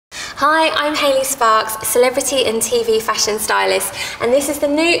Hi, I'm Hayley Sparkes, celebrity and TV fashion stylist, and this is the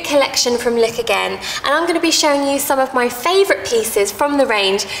new collection from Look Again, and I'm going to be showing you some of my favourite pieces from the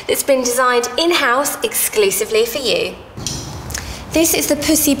range that's been designed in-house exclusively for you. This is the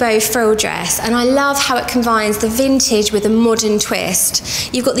Pussy Bow frill dress, and I love how it combines the vintage with a modern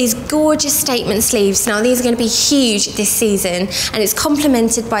twist. You've got these gorgeous statement sleeves. Now these are going to be huge this season, and it's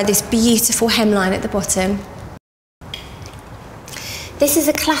complemented by this beautiful hemline at the bottom. This is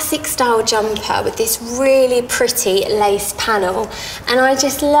a classic style jumper with this really pretty lace panel, and I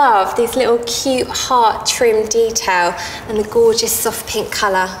just love this little cute heart trim detail and the gorgeous soft pink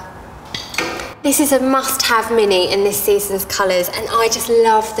colour. This is a must-have mini in this season's colours, and I just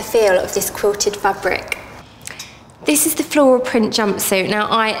love the feel of this quilted fabric. This is the floral print jumpsuit. Now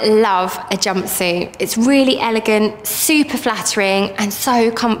I love a jumpsuit. It's really elegant, super flattering and so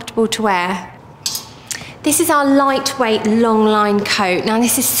comfortable to wear. This is our lightweight long line coat. Now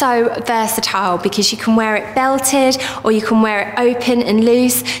this is so versatile because you can wear it belted or you can wear it open and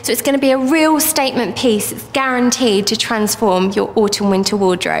loose. So it's going to be a real statement piece that's guaranteed to transform your autumn winter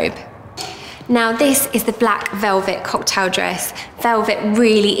wardrobe. Now this is the black velvet cocktail dress. Velvet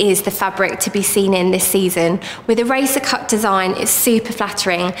really is the fabric to be seen in this season. With a racer cut design, it's super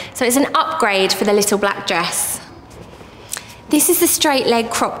flattering. So it's an upgrade for the little black dress. This is the straight leg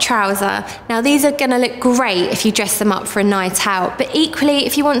crop trouser. Now these are gonna look great if you dress them up for a night out, but equally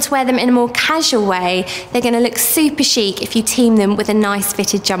if you want to wear them in a more casual way, they're gonna look super chic if you team them with a nice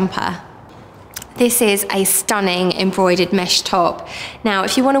fitted jumper. This is a stunning embroidered mesh top. Now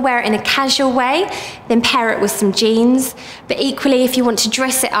if you want to wear it in a casual way, then pair it with some jeans, but equally if you want to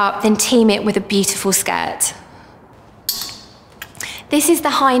dress it up, then team it with a beautiful skirt. This is the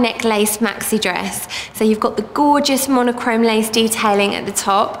high neck lace maxi dress. So you've got the gorgeous monochrome lace detailing at the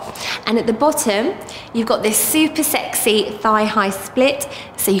top, and at the bottom, you've got this super sexy thigh high split,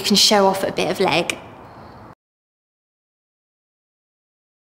 so you can show off a bit of leg.